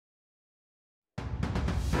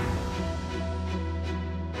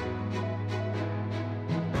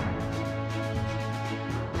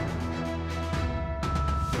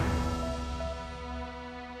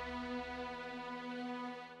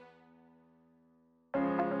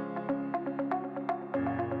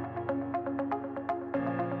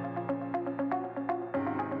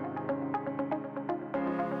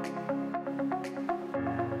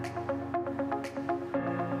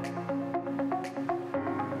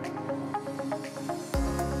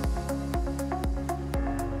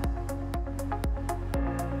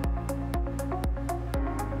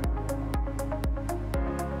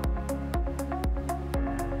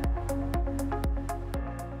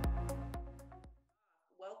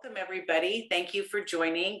Welcome, everybody. Thank you for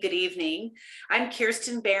joining. Good evening. I'm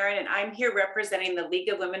Kirsten Barron, and I'm here representing the League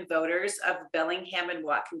of Women Voters of Bellingham and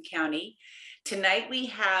Whatcom County. Tonight, we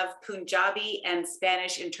have Punjabi and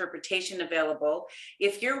Spanish interpretation available.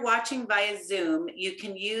 If you're watching via Zoom, you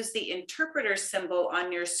can use the interpreter symbol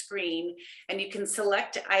on your screen, and you can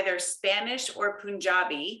select either Spanish or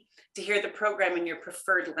Punjabi to hear the program in your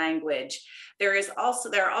preferred language. There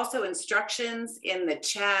are also instructions in the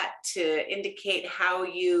chat to indicate how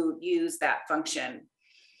you use that function.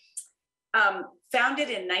 Founded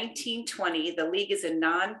in 1920, the League is a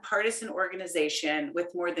nonpartisan organization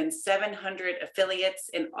with more than 700 affiliates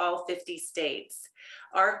in all 50 states.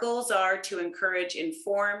 Our goals are to encourage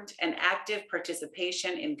informed and active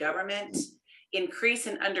participation in government, increase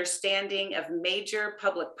an understanding of major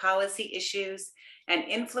public policy issues, and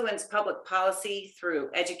influence public policy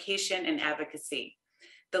through education and advocacy.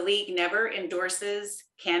 The League never endorses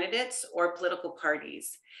candidates or political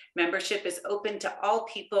parties. Membership is open to all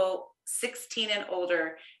people 16 and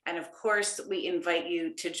older, and of course, we invite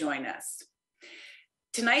you to join us.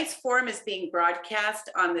 Tonight's forum is being broadcast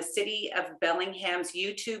on the City of Bellingham's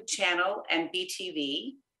YouTube channel and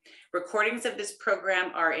BTV. Recordings of this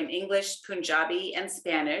program are in English, Punjabi, and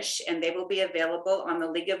Spanish, and they will be available on the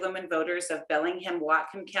League of Women Voters of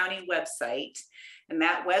Bellingham-Whatcom County website. And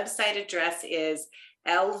that website address is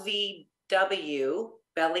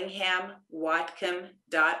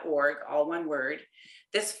lvw.bellinghamwhatcom.org, all one word.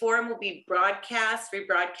 This forum will be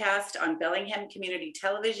rebroadcast on Bellingham Community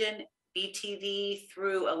Television, BTV,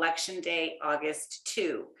 through Election Day, August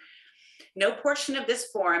 2. No portion of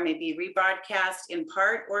this forum may be rebroadcast in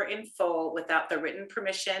part or in full without the written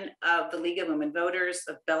permission of the League of Women Voters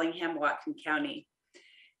of Bellingham-Whatcom County.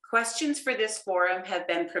 Questions for this forum have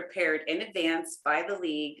been prepared in advance by the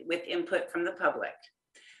League with input from the public.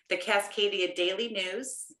 The Cascadia Daily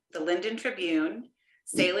News, the Linden Tribune,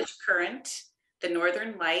 Salish Current, the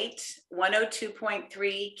Northern Light,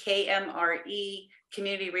 102.3 KMRE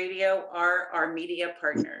Community Radio are our media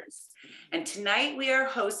partners. And tonight we are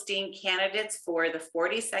hosting candidates for the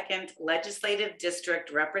 42nd Legislative District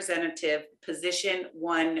Representative Position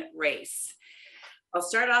 1 race. I'll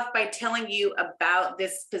start off by telling you about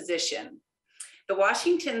this position. The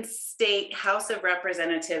Washington State House of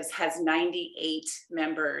Representatives has 98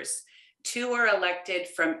 members. 2 are elected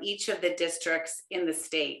from each of the districts in the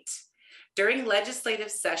state. During legislative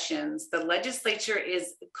sessions, the legislature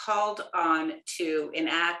is called on to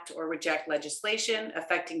enact or reject legislation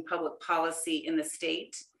affecting public policy in the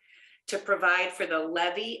state, to provide for the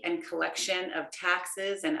levy and collection of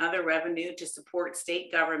taxes and other revenue to support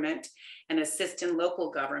state government and assist in local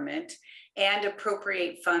government, and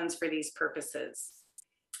appropriate funds for these purposes.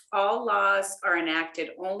 All laws are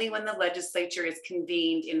enacted only when the legislature is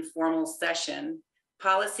convened in formal session.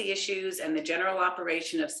 Policy issues and the general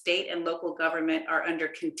operation of state and local government are under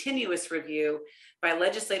continuous review by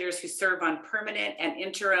legislators who serve on permanent and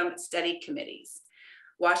interim study committees.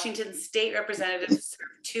 Washington state representatives serve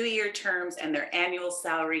 2-year terms and their annual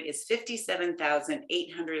salary is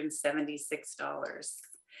 $57,876.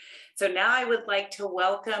 So now I would like to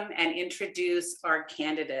welcome and introduce our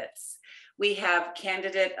candidates. We have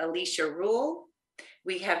candidate Alicia,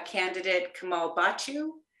 we have candidate Kamal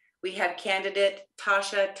Bhachu, we have candidate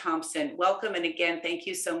Tawsha Thompson. Welcome, and again, thank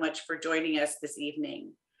you so much for joining us this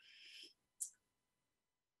evening.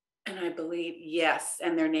 And I believe, yes,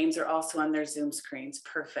 and their names are also on their Zoom screens.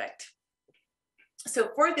 Perfect.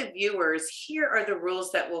 So for the viewers, here are the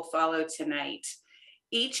rules that will follow tonight.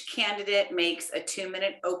 Each candidate makes a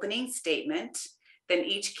 2-minute opening statement. Then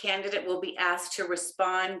each candidate will be asked to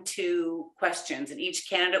respond to questions, and each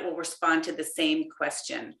candidate will respond to the same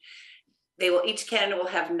question. Each candidate will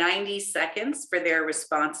have 90 seconds for their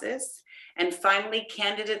responses. And finally,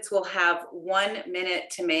 candidates will have 1 minute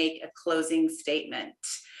to make a closing statement.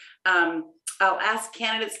 I'll ask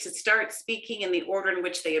candidates to start speaking in the order in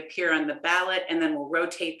which they appear on the ballot, and then we'll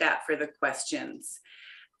rotate that for the questions.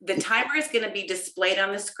 The timer is going to be displayed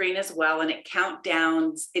on the screen as well, and it counts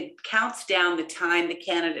down the time the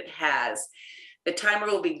candidate has. The timer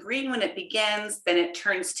will be green when it begins, then it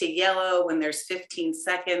turns to yellow when there's 15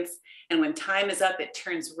 seconds, and when time is up, it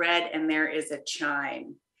turns red and there is a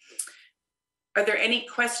chime. Are there any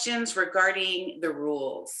questions regarding the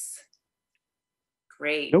rules?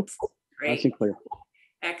 Great. Nope. Great. Nice and clear.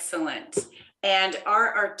 Excellent. And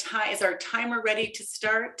is our timer ready to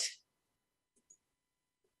start?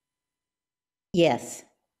 Yes.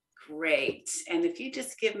 Great. And if you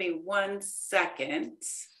just give me 1 second,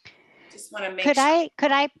 just want to make Could I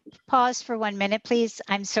pause for 1 minute, please?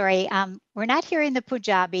 I'm sorry. We're not hearing the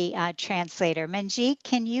Punjabi translator. Manjeet,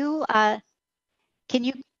 can you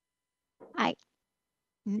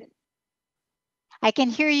I can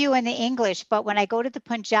hear you in the English, but when I go to the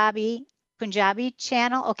Punjabi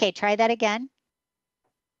channel, okay, try that again.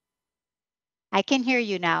 I can hear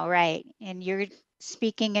you now, right? And you're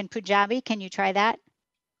speaking in Punjabi. Can you try that?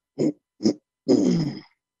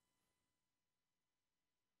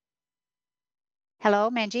 Hello,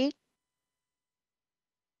 Manjeet?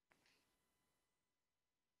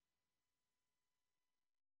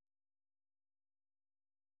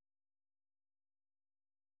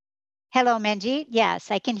 Hello, Manjeet.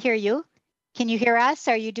 Yes, I can hear you. Can you hear us?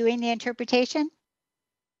 Are you doing the interpretation?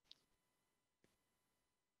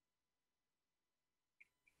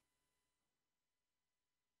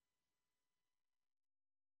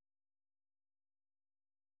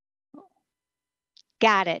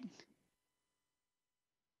 Got it.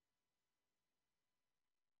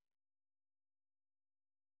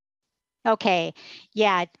 Okay.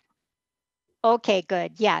 Yeah. Okay,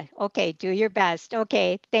 good. Yeah. Okay. Do your best.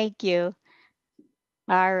 Okay. Thank you.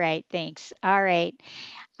 All right. Thanks. All right.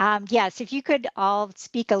 Yes, if you could all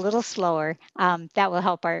speak a little slower, that will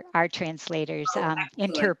help our translators Oh, excellent.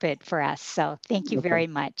 interpret for us. So thank you Okay. very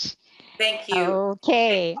much. Thank you,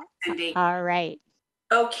 Okay. Cindy. All right.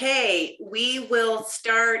 Okay, we will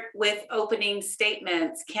start with opening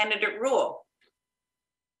statements. Candidate Rule.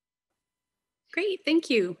 Great, thank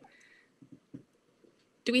you.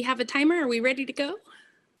 Do we have a timer? Are we ready to go?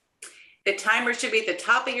 The timer should be at the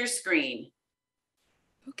top of your screen.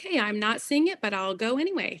 Okay, I'm not seeing it, but I'll go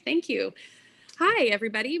anyway. Thank you. Hi,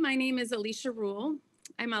 everybody. My name is Alicia Rule.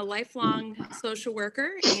 I'm a lifelong social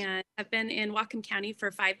worker and have been in Whatcom County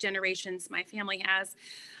for 5 generations. My family has.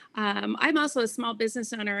 I'm also a small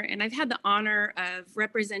business owner, and I've had the honor of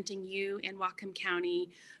representing you in Whatcom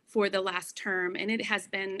County for the last term, and it has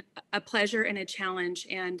been a pleasure and a challenge.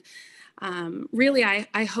 And really,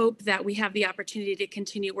 I hope that we have the opportunity to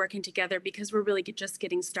continue working together because we're really just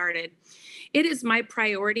getting started. It is my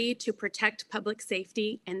priority to protect public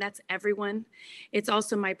safety, and that's everyone. It's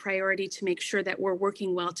also my priority to make sure that we're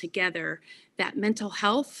working well together, that mental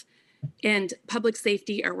health and public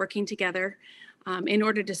safety are working together in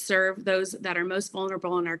order to serve those that are most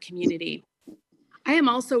vulnerable in our community. I am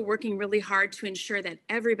also working really hard to ensure that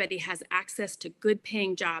everybody has access to good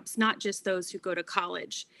paying jobs, not just those who go to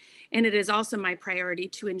college. And it is also my priority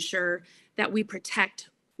to ensure that we protect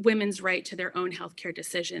women's right to their own healthcare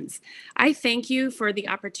decisions. I thank you for the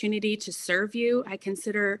opportunity to serve you. I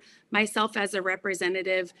consider myself as a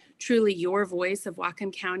representative truly your voice of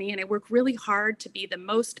Whatcom County, and I work really hard to be the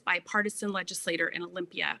most bipartisan legislator in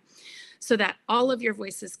Olympia, so that all of your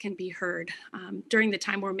voices can be heard during the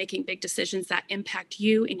time we're making big decisions that impact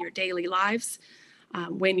you in your daily lives,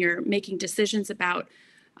 when you're making decisions about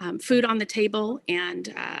food on the table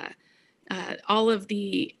and all of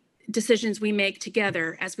the decisions we make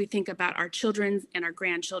together as we think about our children's and our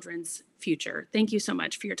grandchildren's future. Thank you so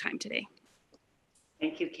much for your time today.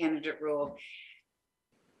 Thank you, Candidate Rule.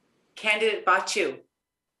 Candidate Bhachu.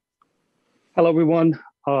 Hello, everyone.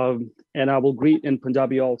 And I will greet in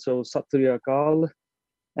Punjabi also, Sat Sri Akal.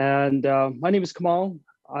 And my name is Kamal.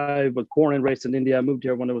 I was born and raised in India. I moved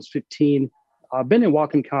here when I was 15. I've been in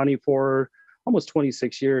Whatcom County for almost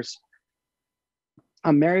 26 years.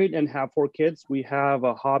 I'm married and have 4 kids. We have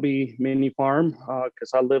a hobby mini farm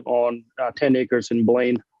because I live on 10 acres in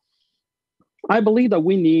Blaine. I believe that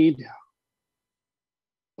we need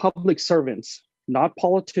public servants, not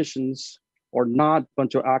politicians or not a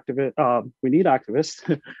bunch of activists. We need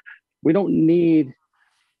activists. We don't need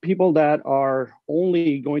people that are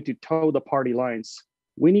only going to toe the party lines.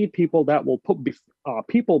 We need people that will put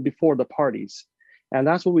people before the parties. And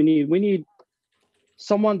that's what we need. We need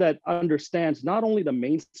someone that understands not only the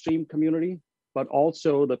mainstream community, but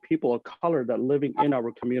also the people of color that living in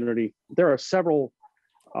our community. There are several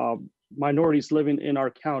minorities living in our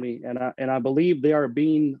county, and I believe they are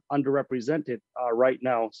being underrepresented right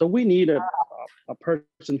now. So we need a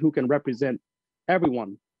person who can represent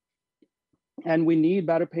everyone. And we need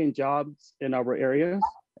better paying jobs in our areas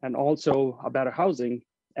and also better housing.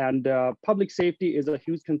 And public safety is a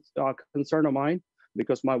huge concern of mine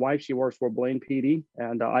because my wife, she works for Blaine PD,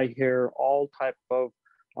 and I hear all type of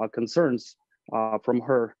concerns from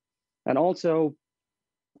her. And also,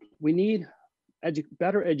 we need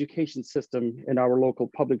better education system in our local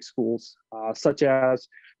public schools, such as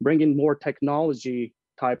bringing more technology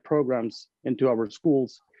type programs into our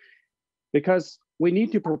schools, because we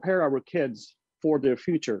need to prepare our kids for their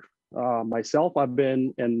future. Myself, I've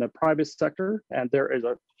been in the private sector, and there is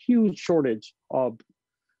a huge shortage of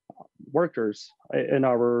workers in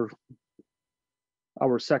our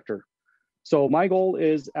sector. So my goal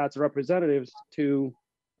is, as representatives, to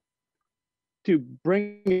to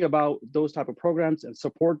bring about those type of programs and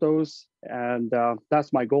support those. And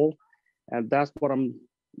that's my goal. And that's what I'm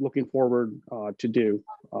looking forward to do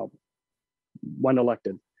when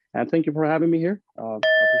elected. And thank you for having me here. I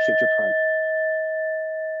appreciate your time.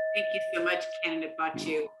 Thank you so much, Candidate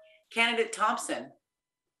Bhachu. Candidate Thompson.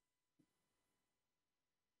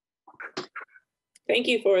 Thank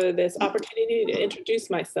you for this opportunity to introduce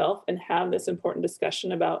myself and have this important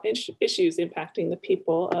discussion about issues impacting the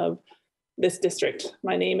people of this district.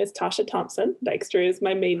 My name is Tawsha Thompson. Dykstra is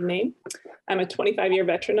my maiden name. I'm a 25-year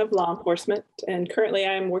veteran of law enforcement, and currently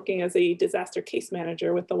I am working as a disaster case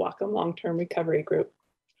manager with the Whatcom Long-Term Recovery Group.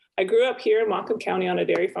 I grew up here in Whatcom County on a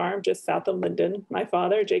dairy farm just south of Linden. My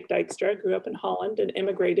father, Jake Dykstra, grew up in Holland and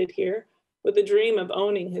immigrated here with the dream of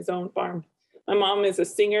owning his own farm. My mom is a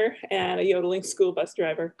singer and a yodeling school bus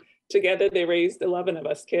driver. Together, they raised 11 of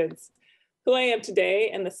us kids. Who I am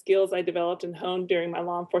today and the skills I developed and honed during my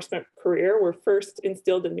law enforcement career were first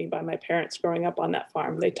instilled in me by my parents growing up on that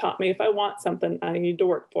farm. They taught me if I want something, I need to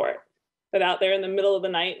work for it. But out there in the middle of the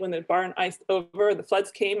night when the barn iced over, the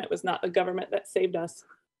floods came, it was not the government that saved us,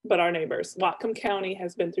 but our neighbors. Whatcom County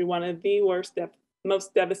has been through one of the worst,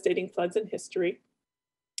 most devastating floods in history,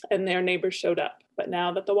 and their neighbors showed up. But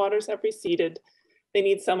now that the waters have receded, they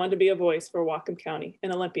need someone to be a voice for Whatcom County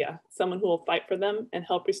and Olympia, someone who will fight for them and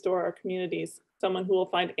help restore our communities, someone who will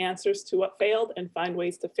find answers to what failed and find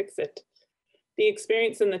ways to fix it. The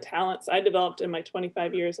experience and the talents I developed in my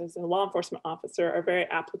 25 years as a law enforcement officer are very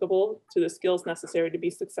applicable to the skills necessary to be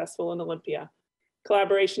successful in Olympia.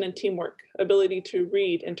 Collaboration and teamwork, ability to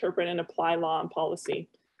read, interpret, and apply law and policy,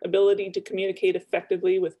 ability to communicate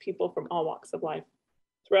effectively with people from all walks of life.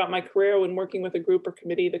 Throughout my career, when working with a group or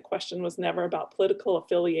committee, the question was never about political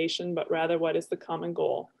affiliation, but rather what is the common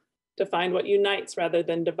goal? To find what unites rather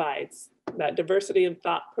than divides. That diversity of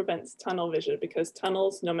thought prevents tunnel vision, because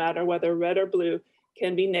tunnels, no matter whether red or blue,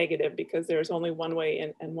 can be negative because there's only one way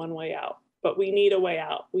in and one way out. But we need a way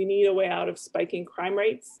out. We need a way out of spiking crime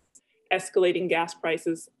rates, escalating gas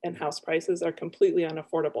prices, and house prices are completely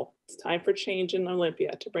unaffordable. It's time for change in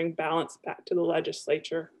Olympia to bring balance back to the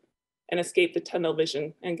legislature and escape the tunnel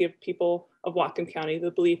vision and give people of Whatcom County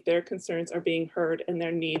the belief their concerns are being heard and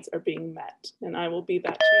their needs are being met. And I will be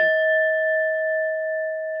that change.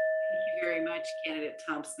 Thank you very much, Candidate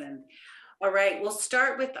Thompson. All right, we'll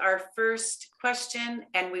start with our first question,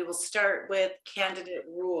 and we will start with Candidate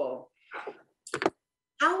Rule.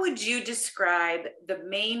 How would you describe the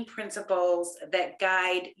main principles that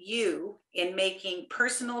guide you in making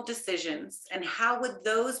personal decisions, and how would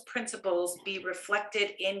those principles be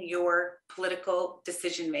reflected in your political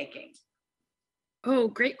decision-making? Oh,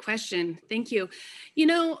 great question. Thank you. You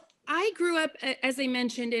know, I grew up, as I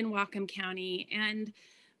mentioned, in Whatcom County, and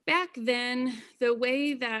back then, the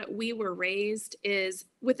way that we were raised is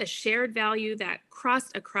with a shared value that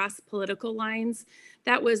crossed across political lines.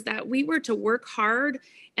 That was that we were to work hard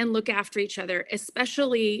and look after each other,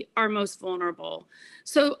 especially our most vulnerable.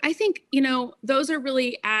 So I think, you know, those are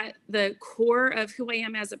really at the core of who I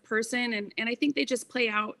am as a person. And I think they just play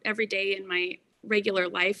out every day in my regular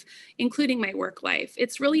life, including my work life.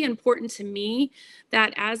 It's really important to me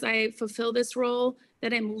that as I fulfill this role,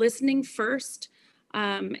 that I'm listening first,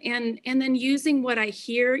 and then using what I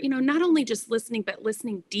hear, you know, not only just listening, but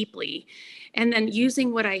listening deeply, and then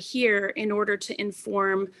using what I hear in order to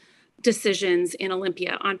inform decisions in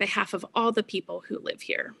Olympia on behalf of all the people who live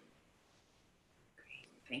here.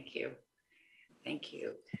 Thank you. Thank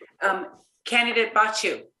you. Candidate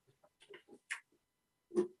Bhachu.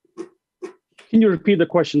 Can you repeat the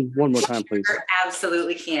question one more time, please? Sure,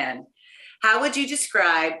 absolutely can. How would you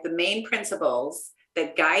describe the main principles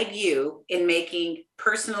that guide you in making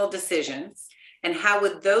personal decisions, and how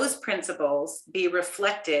would those principles be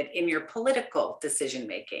reflected in your political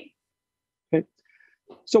decision-making? Okay.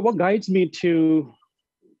 So what guides me to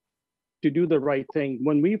do the right thing?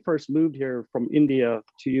 When we first moved here from India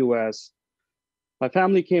to US, my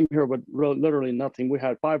family came here with literally nothing. We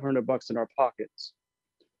had $500 in our pockets.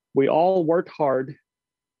 We all worked hard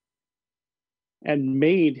and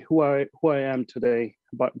made who I am today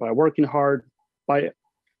by working hard,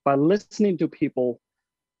 by listening to people.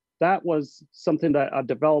 That was something that I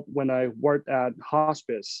developed when I worked at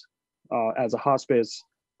hospice as a hospice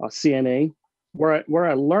CNA, where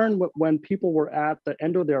I learned when people were at the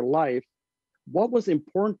end of their life, what was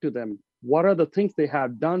important to them, what are the things they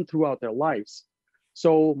have done throughout their lives.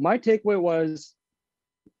 So my takeaway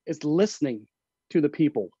is listening to the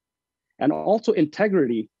people, and also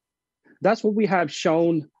integrity. That's what we have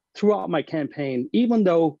shown throughout my campaign. Even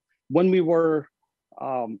though when we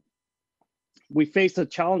faced the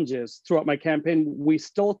challenges throughout my campaign, we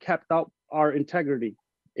still kept up our integrity.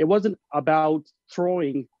 It wasn't about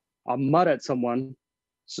throwing mud at someone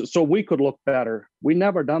so we could look better. We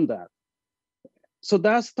never done that. So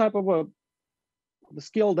that's type of the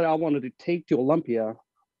skill that I wanted to take to Olympia,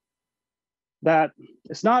 that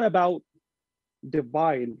it's not about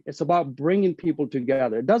divide, it's about bringing people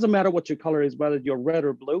together. It doesn't matter what your color is, whether you're red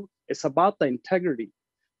or blue, it's about the integrity.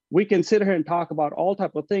 We can sit here and talk about all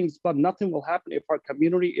type of things, but nothing will happen if our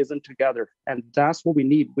community isn't together. And that's what we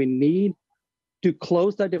need. We need to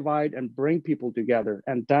close that divide and bring people together.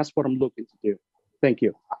 And that's what I'm looking to do. Thank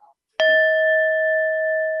you.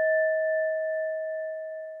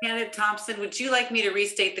 Candidate Thompson, would you like me to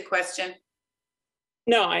restate the question?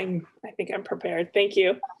 No, I think I'm prepared. Thank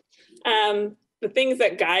you. The things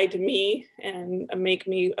that guide me and make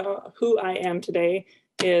me who I am today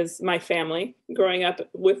is my family. Growing up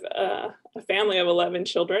with a family of 11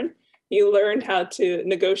 children, you learned how to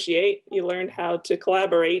negotiate, you learned how to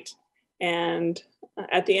collaborate, and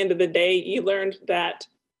at the end of the day, you learned that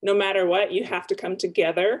no matter what, you have to come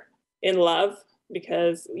together in love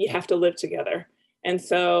because you have to live together. And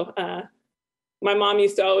so my mom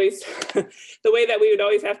used to always, the way that we would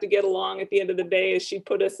always have to get along at the end of the day is she'd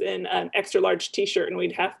put us in an extra large t-shirt and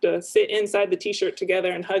we'd have to sit inside the t-shirt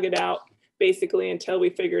together and hug it out basically until we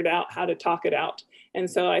figured out how to talk it out. And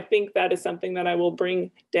so I think that is something that I will bring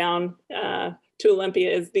down to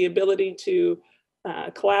Olympia, is the ability to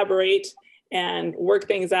collaborate and work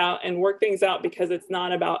things out because it's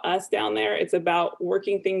not about us down there. It's about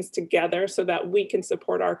working things together so that we can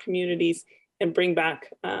support our communities and bring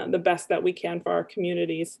back the best that we can for our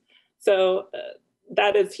communities. So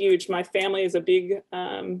that is huge. My family is a big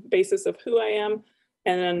basis of who I am.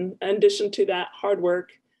 And then in addition to that, hard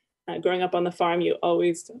work. Growing up on the farm, you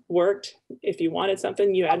always worked. If you wanted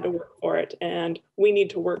something, you had to work for it. And we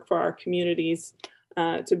need to work for our communities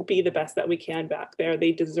to be the best that we can back there.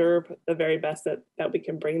 They deserve the very best that we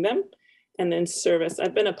can bring them. And then service.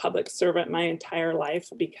 I've been a public servant my entire life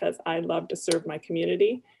because I love to serve my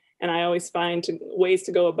community. And I always find ways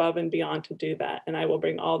to go above and beyond to do that. And I will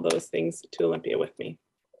bring all those things to Olympia with me.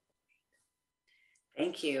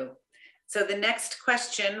 Thank you. So the next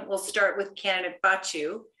question, we'll start with candidate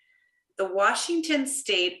Bhachu. The Washington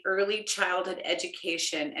State Early Childhood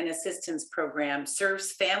Education and Assistance Program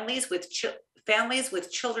serves families with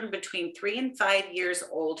children between 3 and 5 years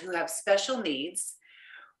old who have special needs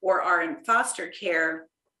or are in foster care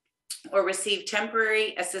or receive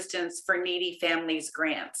temporary assistance for needy families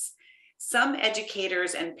grants. Some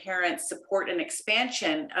educators and parents support an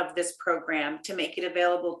expansion of this program to make it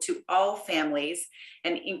available to all families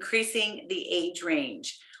and increasing the age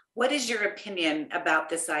range. What is your opinion about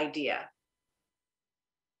this idea?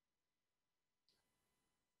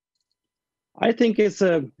 I think it's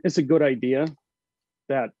a good idea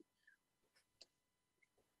that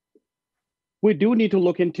we do need to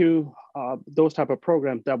look into those type of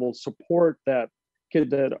programs that will support that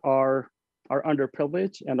kids that are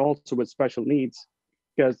underprivileged and also with special needs.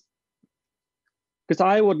 Because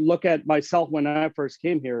I would look at myself when I first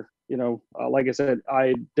came here, like I said,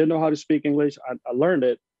 I didn't know how to speak English. I learned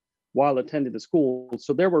it while attending the school.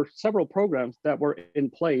 So there were several programs that were in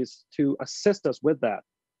place to assist us with that.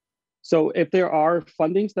 So if there are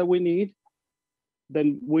fundings that we need,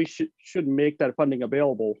 then we should make that funding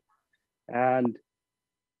available. And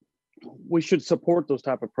we should support those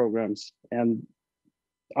type of programs. And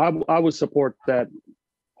I would support that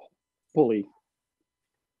fully.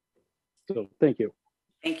 So thank you.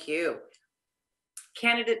 Thank you.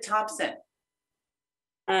 Candidate Thompson.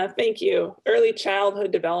 Thank you. Early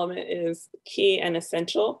childhood development is key and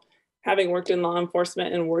essential. Having worked in law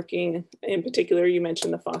enforcement and working in particular, you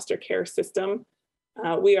mentioned the foster care system.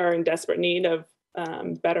 We are in desperate need of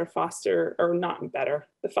better foster, or not better.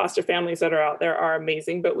 The foster families that are out there are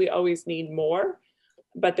amazing, but we always need more.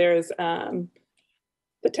 But there's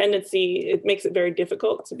the tendency, it makes it very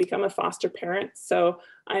difficult to become a foster parent. So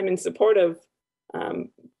I'm in support of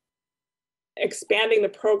expanding the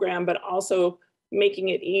program, but also making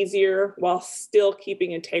it easier while still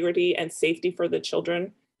keeping integrity and safety for the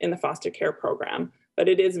children in the foster care program. But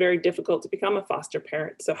it is very difficult to become a foster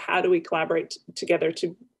parent. So how do we collaborate together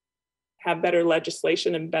to have better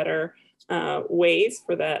legislation and better ways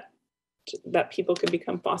for that people can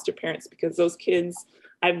become foster parents? Because those kids,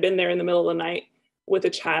 I've been there in the middle of the night with a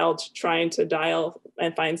child trying to dial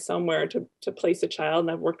and find somewhere to place a child.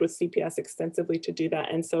 And I've worked with CPS extensively to do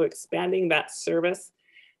that. And so expanding that service,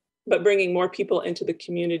 but bringing more people into the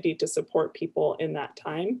community to support people in that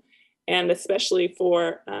time. And especially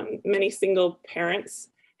for many single parents,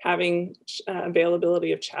 having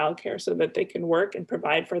availability of childcare so that they can work and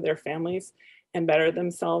provide for their families and better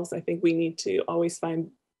themselves. I think we need to always find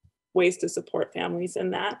ways to support families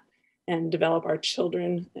in that and develop our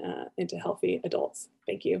children into healthy adults.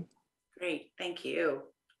 Thank you. Great, thank you.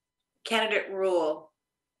 Candidate Rule.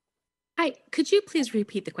 Hi, could you please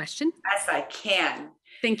repeat the question? Yes, I can.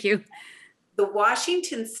 Thank you. The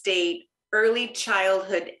Washington State Early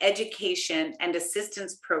Childhood Education and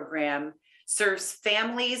Assistance Program serves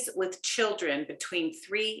families with children between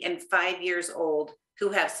 3 and 5 years old who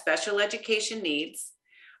have special education needs,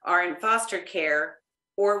 are in foster care,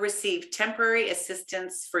 or receive temporary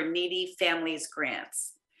assistance for needy families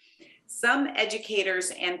grants. Some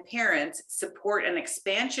educators and parents support an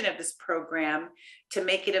expansion of this program to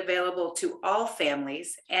make it available to all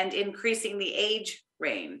families and increasing the age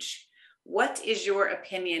range. What is your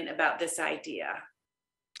opinion about this idea?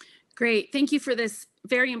 Great. Thank you for this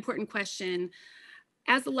very important question.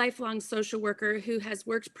 As a lifelong social worker who has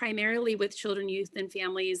worked primarily with children, youth, and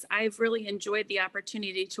families, I've really enjoyed the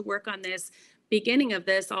opportunity to work on this beginning of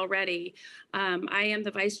this already. I am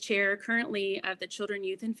the vice chair currently of the Children,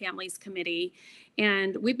 Youth, and Families Committee,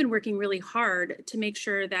 and we've been working really hard to make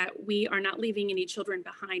sure that we are not leaving any children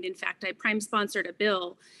behind. In fact, I prime sponsored a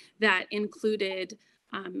bill that included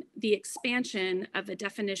the expansion of the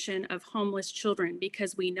definition of homeless children,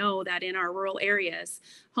 because we know that in our rural areas,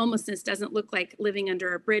 homelessness doesn't look like living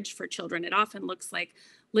under a bridge for children. It often looks like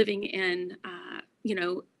living in,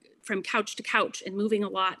 from couch to couch and moving a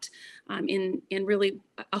lot in really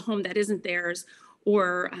a home that isn't theirs,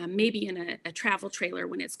 or maybe in a travel trailer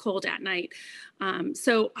when it's cold at night.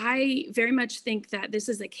 So I very much think that this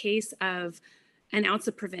is a case of an ounce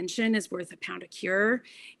of prevention is worth a pound of cure,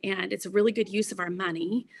 and it's a really good use of our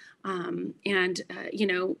money.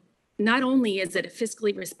 Not only is it a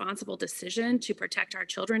fiscally responsible decision to protect our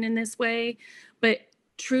children in this way, but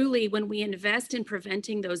truly when we invest in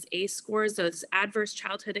preventing those ACE scores, those adverse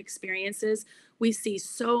childhood experiences, we see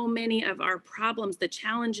so many of our problems, the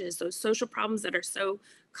challenges, those social problems that are so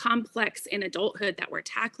complex in adulthood that we're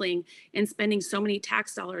tackling and spending so many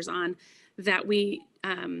tax dollars on, that we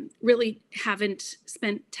really haven't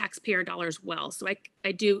spent taxpayer dollars well. So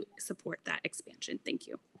I do support that expansion. Thank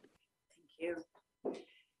you. Thank you.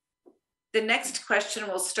 The next question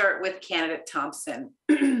will start with candidate Thompson.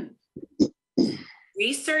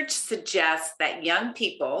 Research suggests that young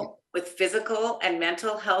people with physical and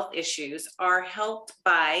mental health issues are helped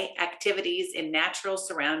by activities in natural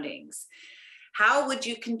surroundings. How would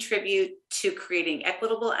you contribute to creating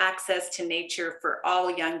equitable access to nature for all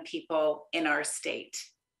young people in our state?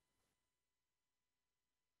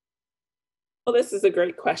 Well, this is a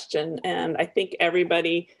great question. And I think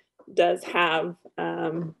everybody does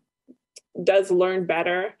learn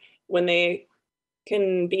better when they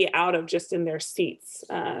can be out of just in their seats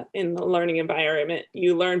in the learning environment.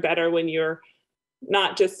 You learn better when you're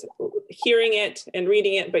not just hearing it and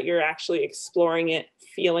reading it, but you're actually exploring it,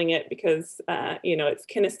 feeling it, because it's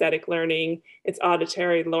kinesthetic learning, it's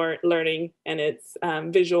auditory learning, and it's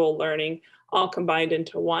visual learning, all combined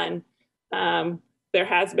into one. There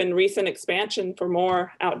has been recent expansion for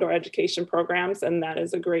more outdoor education programs, and that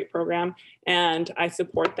is a great program, and I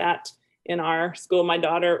support that in our school. My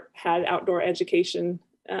daughter had outdoor education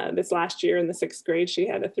this last year in the 6th grade. She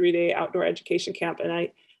had a 3-day outdoor education camp,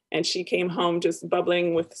 and she came home just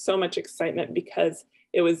bubbling with so much excitement because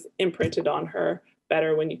it was imprinted on her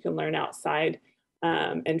better when you can learn outside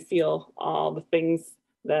and feel all the things,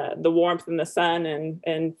 the warmth and the sun,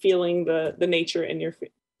 and feeling the nature in your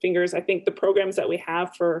fingers. I think the programs that we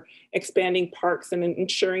have for expanding parks and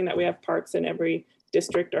ensuring that we have parks in every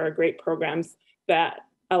district are great programs that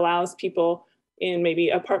allows people in maybe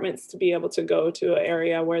apartments to be able to go to an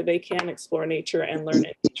area where they can explore nature and learn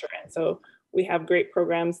in nature. And so we have great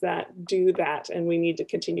programs that do that, and we need to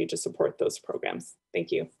continue to support those programs.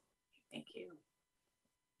 Thank you. Thank you.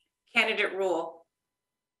 Candidate Rule.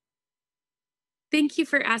 Thank you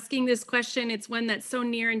for asking this question. It's one that's so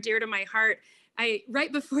near and dear to my heart.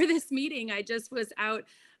 Right before this meeting, I just was out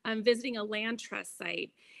visiting a land trust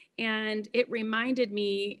site, and it reminded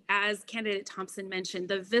me, as candidate Thompson mentioned,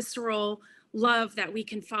 the visceral love that we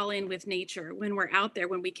can fall in with nature when we're out there,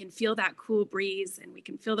 when we can feel that cool breeze and we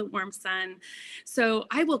can feel the warm sun. So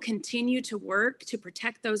I will continue to work to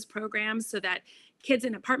protect those programs so that kids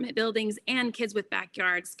in apartment buildings and kids with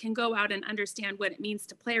backyards can go out and understand what it means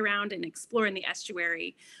to play around and explore in the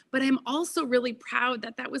estuary. But I'm also really proud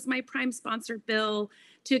that that was my prime sponsored bill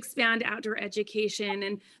to expand outdoor education.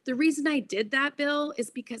 And the reason I did that bill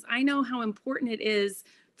is because I know how important it is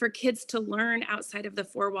for kids to learn outside of the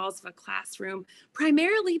 4 walls of a classroom,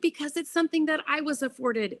 primarily because it's something that I was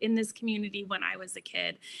afforded in this community when I was a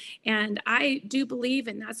kid. And I do believe,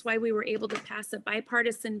 and that's why we were able to pass a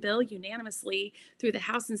bipartisan bill unanimously through the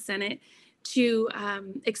House and Senate, to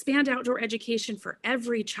expand outdoor education for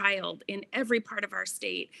every child in every part of our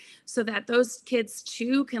state, so that those kids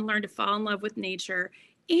too can learn to fall in love with nature,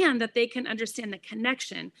 and that they can understand the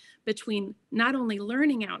connection between not only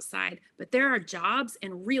learning outside, but there are jobs,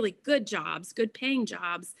 and really good jobs, good paying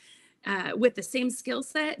jobs, with the same skill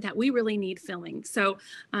set that we really need filling. So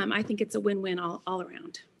I think it's a win-win all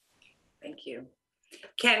around. Thank you.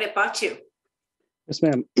 Candidate Bhachu. Yes,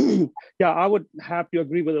 ma'am. Yeah, I would have to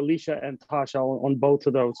agree with Alicia and Tawsha on both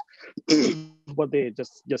of those, what they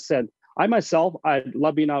just said. I myself, I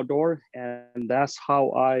love being outdoor, and that's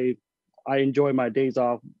how I enjoy my days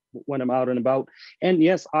off when I'm out and about. And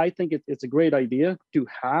yes, I think it's a great idea to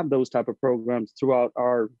have those type of programs throughout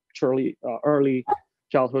our early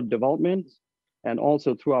childhood development, and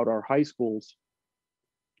also throughout our high schools.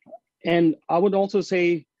 And I would also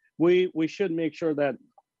say we should make sure that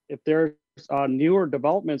if there's newer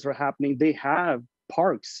developments are happening, they have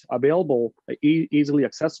parks available, easily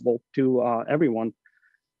accessible to everyone.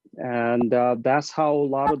 And that's how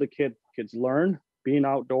a lot of the kids learn, being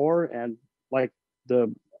outdoor. And like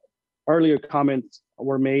the earlier comments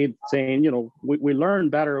were made saying, we learn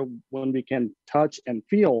better when we can touch and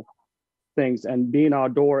feel things and being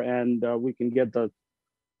outdoor, and we can get the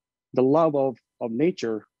love of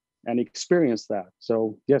nature and experience that.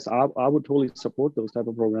 So yes, I would totally support those type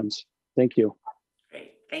of programs. Thank you.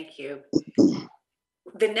 Great, thank you.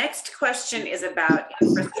 The next question is about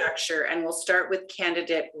infrastructure, and we'll start with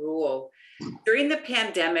candidate Rule. During the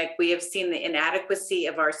pandemic, we have seen the inadequacy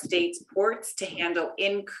of our state's ports to handle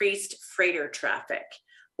increased freighter traffic.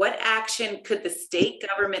 What action could the state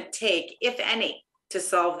government take, if any, to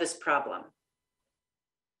solve this problem?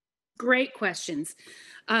 Great questions.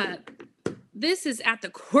 This is at the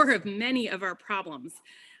core of many of our problems.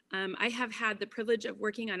 I have had the privilege of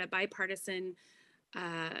working on a bipartisan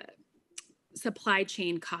supply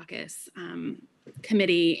chain caucus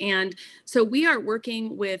committee. And so we are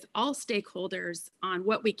working with all stakeholders on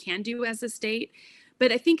what we can do as a state.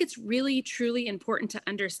 But I think it's really, truly important to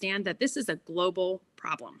understand that this is a global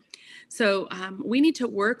problem. So we need to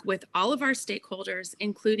work with all of our stakeholders,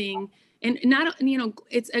 including, and not,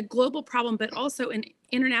 it's a global problem, but also an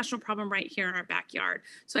international problem right here in our backyard.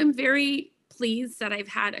 So I'm very pleased that I've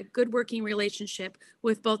had a good working relationship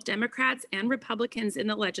with both Democrats and Republicans in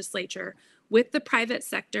the legislature, with the private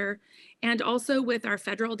sector, and also with our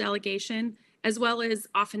federal delegation, as well as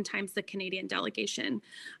oftentimes the Canadian delegation.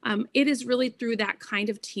 It is really through that kind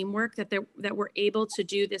of teamwork that we're able to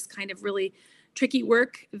do this kind of really tricky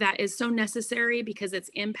work that is so necessary, because it's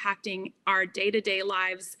impacting our day-to-day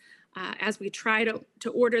lives as we try to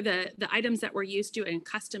order the items that we're used to and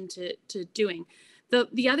accustomed to doing.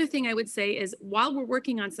 The other thing I would say is, while we're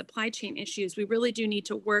working on supply chain issues, we really do need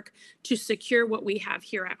to work to secure what we have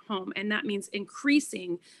here at home. And that means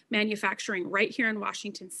increasing manufacturing right here in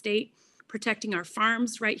Washington State, protecting our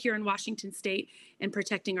farms right here in Washington State, and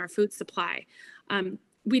protecting our food supply.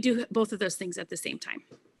 We do both of those things at the same time.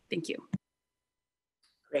 Thank you.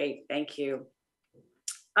 Great, thank you.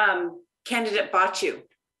 Candidate Bhachu.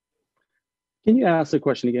 Can you ask the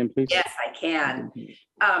question again, please? Yes, I can.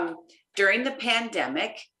 During the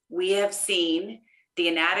pandemic, we have seen the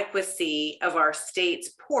inadequacy of our state's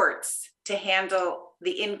ports to handle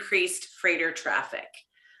the increased freighter traffic.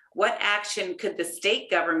 What action could the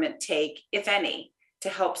state government take, if any, to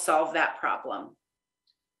help solve that problem?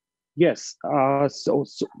 Yes, so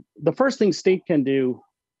the first thing state can do,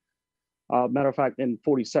 matter of fact, in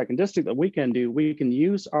 42nd district that we can do, we can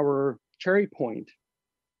use our Cherry Point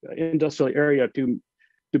industrial area to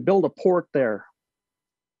build a port there,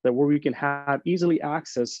 that where we can have easily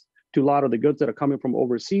access to a lot of the goods that are coming from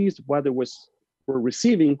overseas, whether we're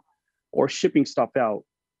receiving or shipping stuff out.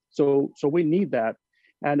 So we need that.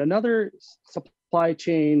 And another supply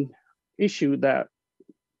chain issue that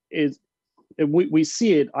is, we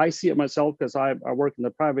see it, I see it myself because I work in the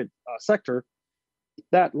private sector,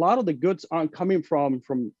 that a lot of the goods aren't coming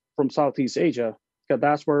from Southeast Asia, because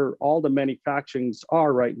that's where all the manufacturings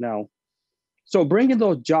are right now. So bringing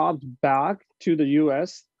those jobs back to the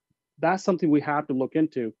US, that's something we have to look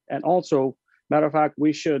into. And also, matter of fact,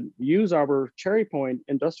 we should use our Cherry Point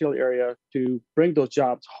industrial area to bring those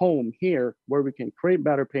jobs home here, where we can create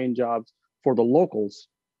better paying jobs for the locals.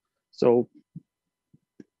 So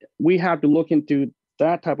we have to look into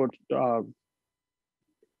that type of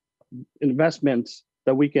investments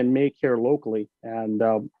that we can make here locally, and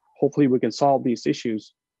hopefully we can solve these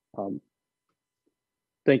issues.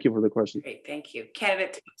 Thank you for the question. Great, thank you.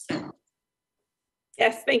 Candidate Thompson.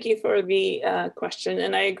 Yes, thank you for the question.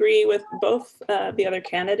 And I agree with both the other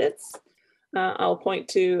candidates. I'll point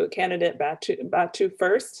to candidate Bhachu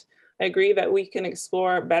first. I agree that we can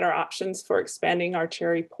explore better options for expanding our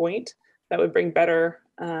Cherry Point that would bring better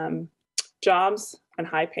jobs and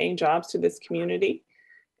high-paying jobs to this community.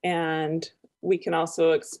 And we can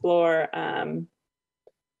also explore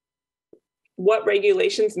what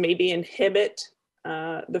regulations maybe inhibit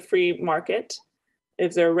the free market.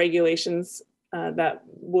 If there are regulations that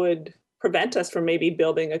would prevent us from maybe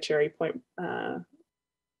building a Cherry Point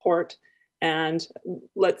port, and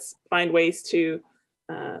let's find ways to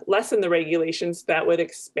lessen the regulations that would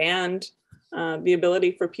expand the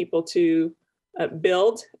ability for people to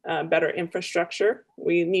build better infrastructure.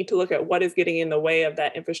 We need to look at what is getting in the way of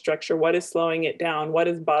that infrastructure, what is slowing it down, what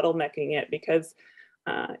is bottlenecking it, because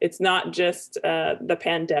it's not just the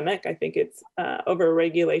pandemic. I think it's over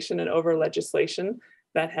regulation and over legislation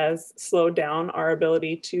that has slowed down our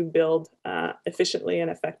ability to build efficiently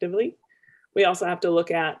and effectively. We also have to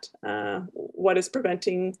look at what is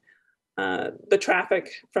preventing the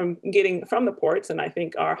traffic from getting from the ports. And I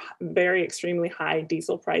think our very extremely high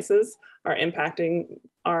diesel prices are impacting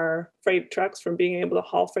our freight trucks from being able to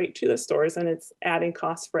haul freight to the stores. And it's adding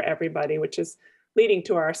costs for everybody, which is leading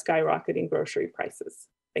to our skyrocketing grocery prices.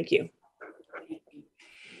 Thank you.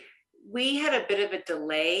 We had a bit of a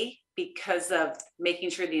delay because of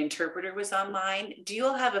making sure the interpreter was online. Do you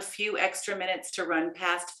all have a few extra minutes to run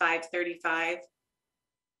past 5:35? Is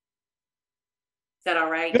that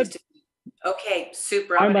all right? Good. Okay,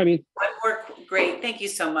 super. Fine by me. One more, great. Thank you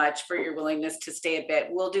so much for your willingness to stay a bit.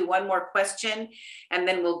 We'll do one more question and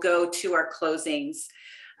then we'll go to our closings.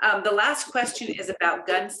 The last question is about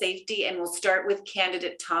gun safety, and we'll start with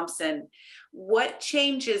candidate Thompson. What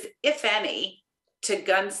changes, if any, to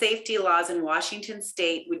gun safety laws in Washington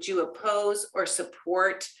state would you oppose or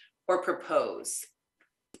support or propose?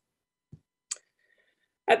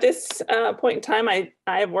 At this point in time, I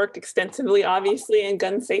have worked extensively, obviously, in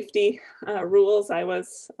gun safety rules. I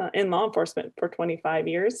was in law enforcement for 25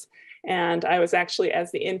 years, and I was actually,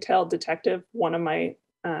 as the intel detective, one of my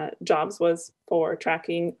jobs was for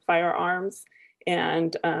tracking firearms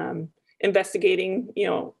and investigating,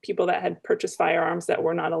 people that had purchased firearms that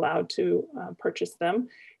were not allowed to purchase them.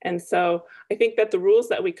 And so I think that the rules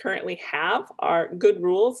that we currently have are good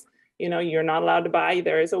rules. You're not allowed to buy.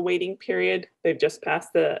 There is a waiting period. They've just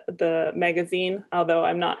passed the magazine, although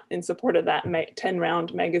I'm not in support of that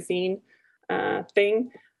 10-round magazine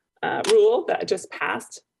rule that just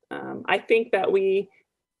passed. I think that we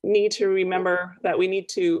need to remember that we need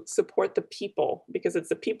to support the people, because it's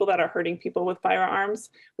the people that are hurting people with firearms.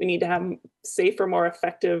 We need to have safer, more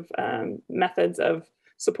effective methods of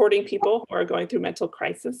supporting people who are going through mental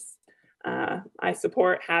crisis. I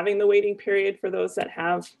support having the waiting period for those that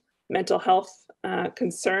have mental health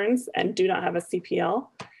concerns and do not have a CPL.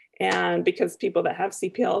 And because people that have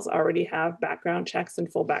CPLs already have background checks and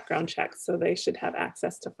full background checks, so they should have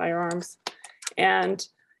access to firearms. And,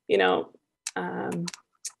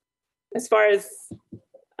 as far as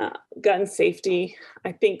gun safety,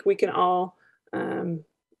 I think we can all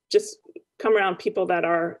just come around people that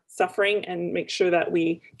are suffering and make sure that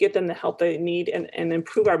we get them the help they need and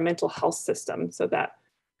improve our mental health system so that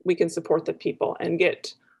we can support the people and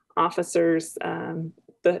get officers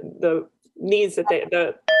the needs that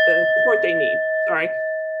the support they need. Sorry.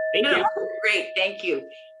 Thank you. Great, thank you.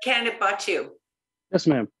 Candidate Bhachu. Yes,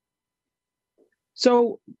 ma'am.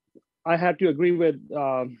 So I have to agree with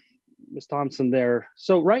Ms. Thompson there.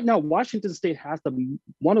 So right now, Washington State has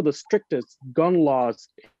one of the strictest gun laws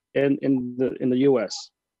in the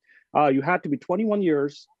U.S. You have to be 21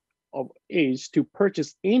 years of age to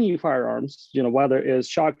purchase any firearms, whether it's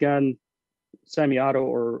shotgun,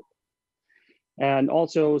 semi-auto, and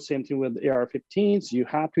also same thing with AR-15s. You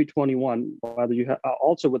have to be 21, whether you have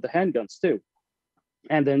also with the handguns too.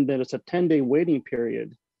 And then there's a 10-day waiting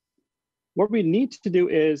period. What we need to do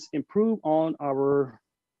is improve on our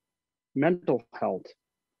mental health,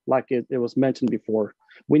 like it was mentioned before.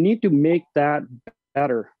 We need to make that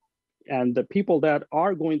better. And the people that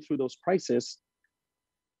are going through those crises,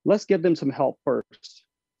 let's give them some help first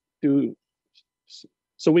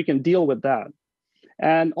so we can deal with that.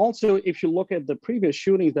 And also, if you look at the previous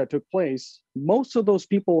shootings that took place, most of those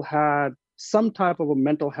people had some type of a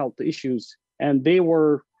mental health issues, and they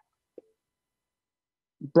were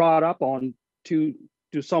brought up on to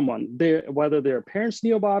someone, whether their parents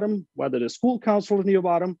knew about them, whether the school counselors knew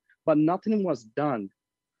about them, but nothing was done.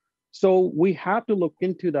 So we have to look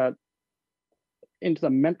into the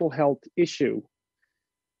mental health issue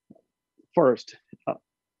first.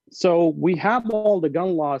 So we have all the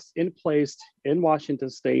gun laws in place in Washington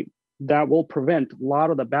State that will prevent a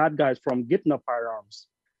lot of the bad guys from getting the firearms.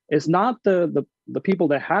 It's not the people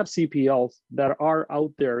that have CPLs that are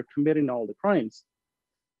out there committing all the crimes.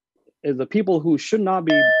 is the people who should not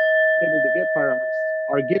be able to get firearms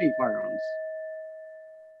are getting firearms.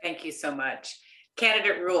 Thank you so much.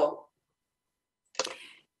 Candidate Rule.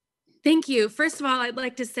 Thank you. First of all, I'd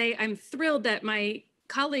like to say I'm thrilled that my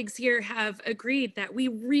colleagues here have agreed that we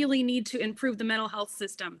really need to improve the mental health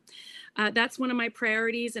system. That's one of my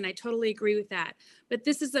priorities, and I totally agree with that. But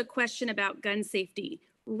this is a question about gun safety,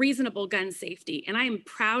 reasonable gun safety. And I am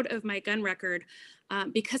proud of my gun record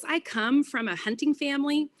because I come from a hunting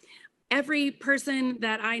family. Every person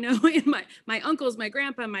that I know, my uncles, my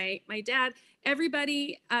grandpa, my dad,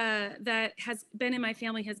 everybody that has been in my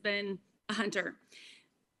family has been a hunter.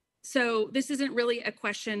 So this isn't really a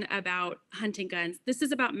question about hunting guns. This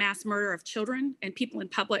is about mass murder of children and people in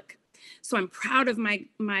public. So I'm proud of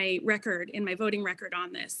my record and my voting record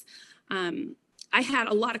on this. I had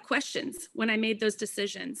a lot of questions when I made those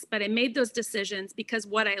decisions, but I made those decisions because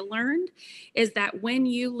what I learned is that when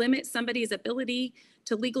you limit somebody's ability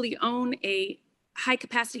to legally own a high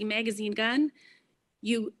capacity magazine gun,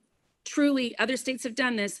 you truly, other states have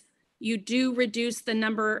done this, you do reduce the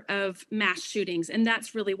number of mass shootings. And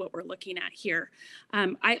that's really what we're looking at here.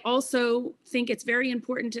 I also think it's very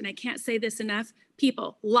important, and I can't say this enough,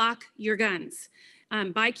 people, lock your guns.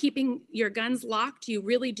 By keeping your guns locked, you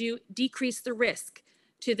really do decrease the risk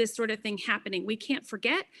to this sort of thing happening. We can't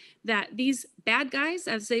forget that these bad guys,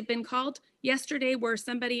 as they've been called, yesterday were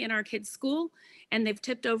somebody in our kids' school, and they've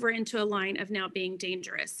tipped over into a line of now being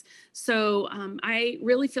dangerous. So I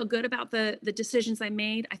really feel good about the decisions I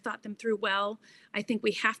made. I thought them through well. I think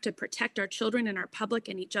we have to protect our children and our public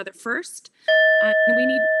and each other first. And we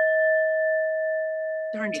need,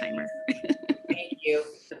 darn timer. Thank you,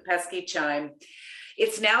 the pesky chime.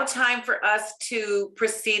 It's now time for us to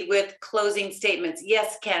proceed with closing statements.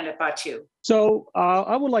 Yes, candidate Bhachu. So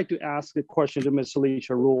I would like to ask a question to Ms.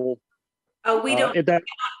 Alicia Rule. Oh, we don't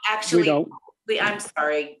actually. We don't. I'm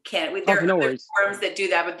sorry, Ken. There Okay, are no other worries. forums that do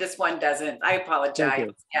that, but this one doesn't. I apologize.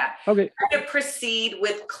 Yeah. Okay. We're going to proceed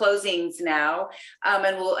with closings now,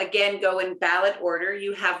 and we'll again go in ballot order.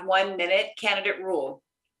 You have 1 minute. Candidate Rule.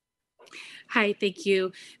 Hi, thank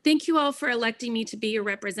you. Thank you all for electing me to be your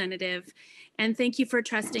representative. And thank you for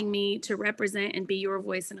trusting me to represent and be your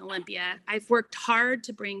voice in Olympia. I've worked hard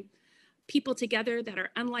to bring people together that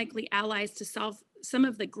are unlikely allies to solve some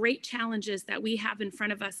of the great challenges that we have in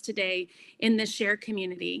front of us today in this shared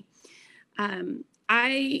community.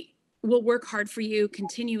 I will work hard for you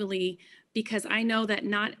continually because I know that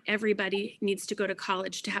not everybody needs to go to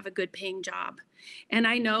college to have a good paying job. And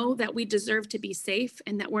I know that we deserve to be safe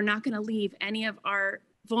and that we're not going to leave any of our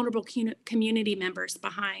vulnerable community members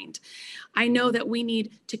behind. I know that we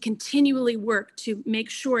need to continually work to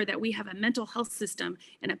make sure that we have a mental health system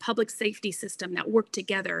and a public safety system that work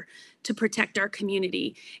together to protect our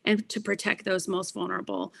community and to protect those most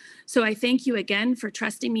vulnerable. So I thank you again for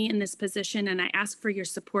trusting me in this position, and I ask for your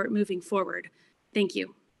support moving forward. Thank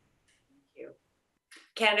you. Thank you.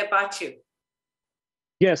 Candidate Bhachu.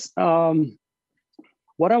 Yes.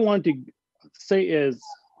 What I wanted to say is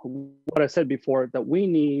what I said before, that we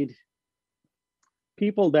need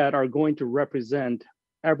people that are going to represent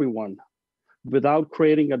everyone without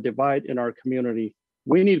creating a divide in our community.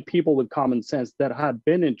 We need people with common sense that have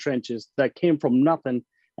been in trenches, that came from nothing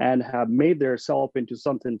and have made themselves into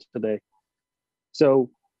something today. So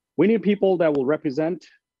we need people that will represent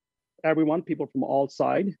everyone, people from all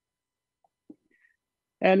sides.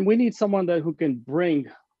 And we need someone who can bring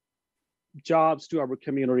jobs to our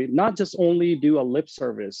community, not just only do a lip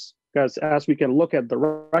service, because as we can look at the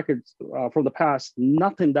records from the past,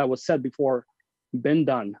 nothing that was said before been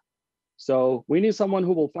done. So we need someone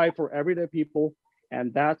who will fight for everyday people,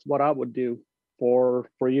 and that's what I would do for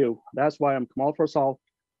you. That's why I'm Kamal for us all.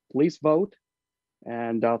 Please vote,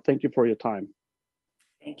 and thank you for your time.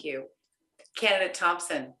 Thank you. Candidate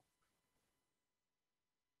Thompson.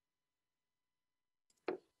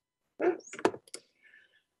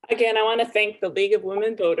 Again, I want to thank the League of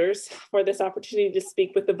Women Voters for this opportunity to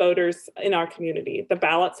speak with the voters in our community. The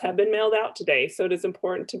ballots have been mailed out today, so it is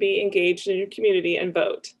important to be engaged in your community and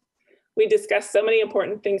vote. We discussed so many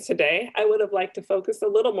important things today. I would have liked to focus a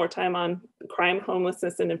little more time on crime,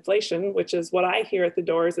 homelessness, and inflation, which is what I hear at the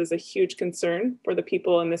doors is a huge concern for the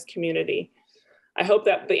people in this community. I hope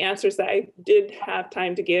that the answers that I did have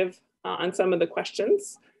time to give on some of the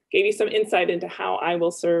questions gave you some insight into how I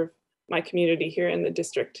will serve my community here in the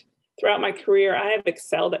district. Throughout my career, I have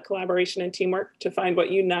excelled at collaboration and teamwork to find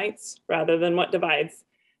what unites rather than what divides.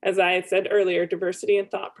 As I had said earlier, diversity in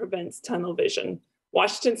thought prevents tunnel vision.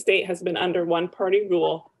 Washington State has been under one-party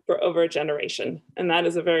rule for over a generation, and that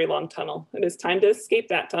is a very long tunnel. It is time to escape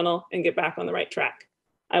that tunnel and get back on the right track.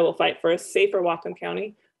 I will fight for a safer Whatcom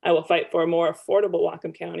County, I will fight for a more affordable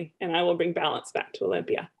Whatcom County, and I will bring balance back to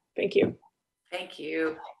Olympia. Thank you. Thank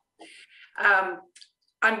you.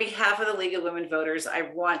 On behalf of the League of Women Voters, I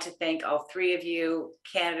want to thank all three of you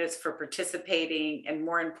candidates for participating, and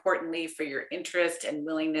more importantly, for your interest and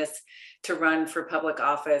willingness to run for public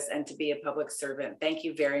office and to be a public servant. Thank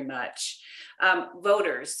you very much.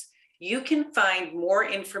 Voters, you can find more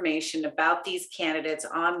information about these candidates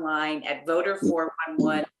online at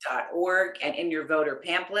voter411.org and in your voter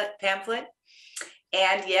pamphlet.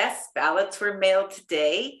 And yes, ballots were mailed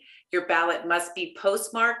today. Your ballot must be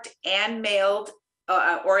postmarked and mailed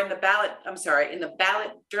or in the ballot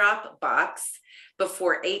drop box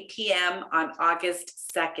before 8 p.m. on August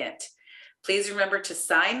 2nd. Please remember to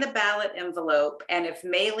sign the ballot envelope, and if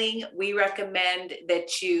mailing, we recommend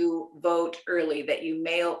that you vote early, that you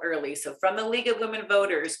mail early. So from the League of Women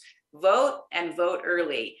Voters, vote and vote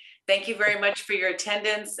early. Thank you very much for your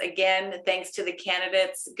attendance. Again, thanks to the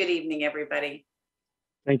candidates. Good evening, everybody.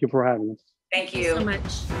 Thank you for having us. Thank Thank you. you so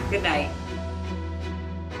much. Good night.